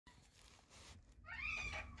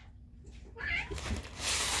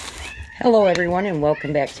Hello everyone and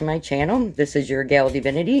welcome back to my channel. This is your gal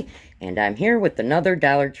Divinity and I'm here with another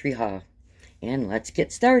Dollar Tree haul. And let's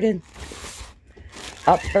get started.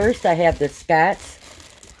 Up first I have the Scott's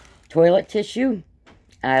toilet tissue.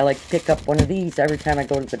 I like to pick up one of these every time I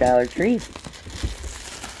go to the Dollar Tree.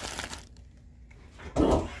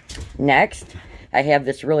 Next I have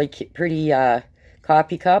this really pretty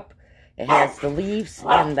coffee cup. It has the leaves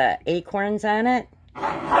and the acorns on it.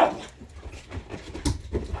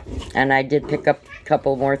 And I did pick up a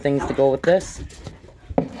couple more things to go with this.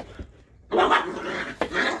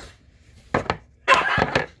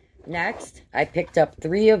 Next, I picked up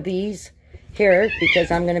 3 of these here because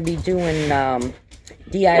I'm going to be doing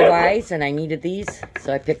DIYs and I needed these.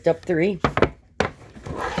 So I picked up 3.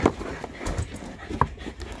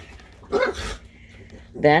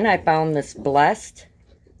 Then I found this Blessed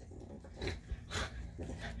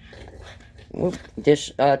dish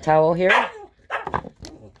towel here.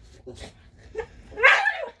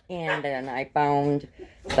 And then I found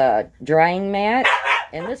the drying mat.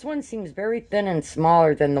 And this one seems very thin and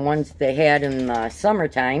smaller than the ones they had in the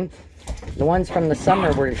summertime. The ones from the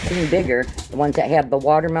summer were seem bigger. The ones that have the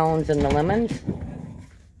watermelons and the lemons.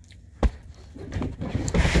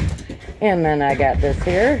 And then I got this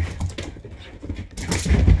here.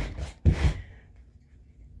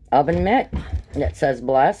 Oven mitt that says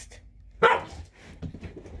Blessed.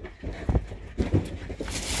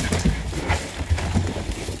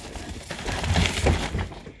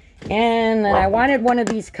 And then I wanted one of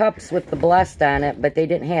these cups with the Blessed on it, but they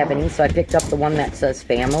didn't have any, so I picked up the one that says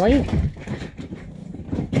Family.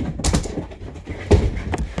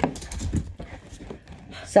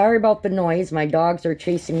 Sorry about the noise. My dogs are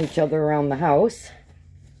chasing each other around the house.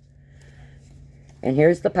 And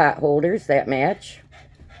here's the pot holders that match.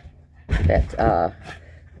 That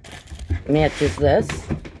matches this.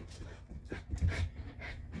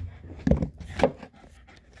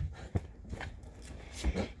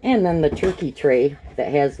 And then the turkey tray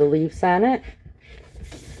that has the leaves on it.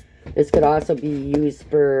 This could also be used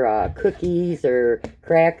for cookies or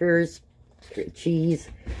crackers, cheese,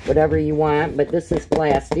 whatever you want. But this is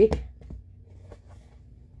plastic.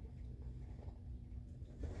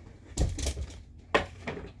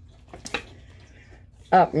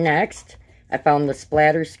 Up next, I found the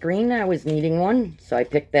splatter screen. I was needing one, so I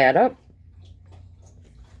picked that up.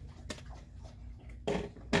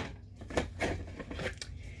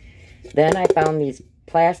 Then I found these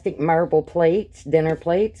plastic marble plates, dinner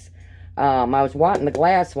plates. I was wanting the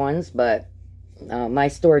glass ones, but my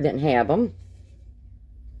store didn't have them.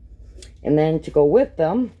 And then to go with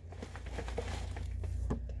them,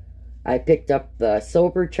 I picked up the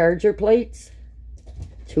silver charger plates.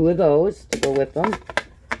 2 of those to go with them.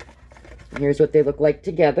 And here's what they look like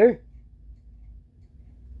together.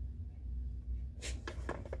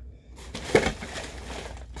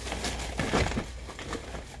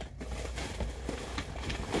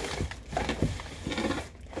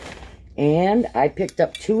 And I picked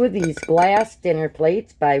up 2 of these glass dinner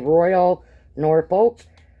plates by Royal Norfolk.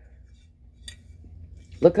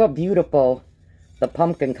 Look how beautiful the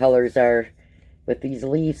pumpkin colors are with these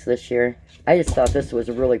leaves this year. I just thought this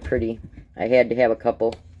was really pretty. I had to have a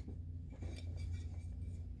couple.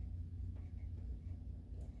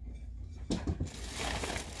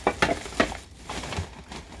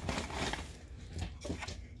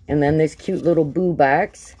 And then this cute little boo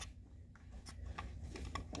box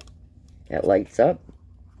that lights up.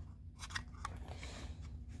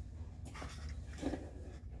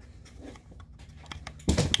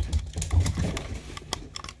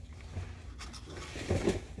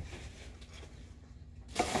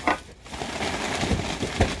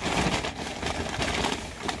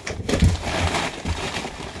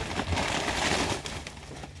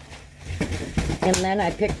 And then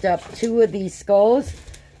I picked up 2 of these skulls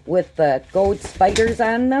with the gold spiders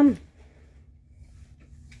on them.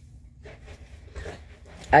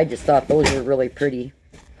 I just thought those were really pretty.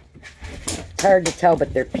 It's hard to tell,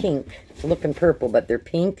 but they're pink. It's looking purple, but they're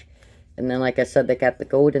pink. And then, like I said, they got the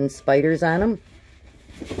golden spiders on them.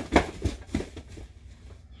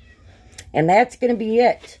 And that's going to be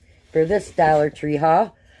it for this Dollar Tree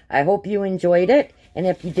haul. I hope you enjoyed it. And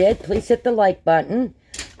if you did, please hit the like button,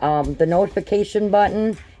 the notification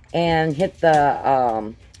button, and hit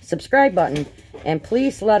the subscribe button. And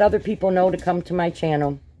please let other people know to come to my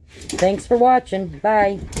channel. Thanks for watching.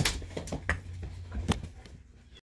 Bye.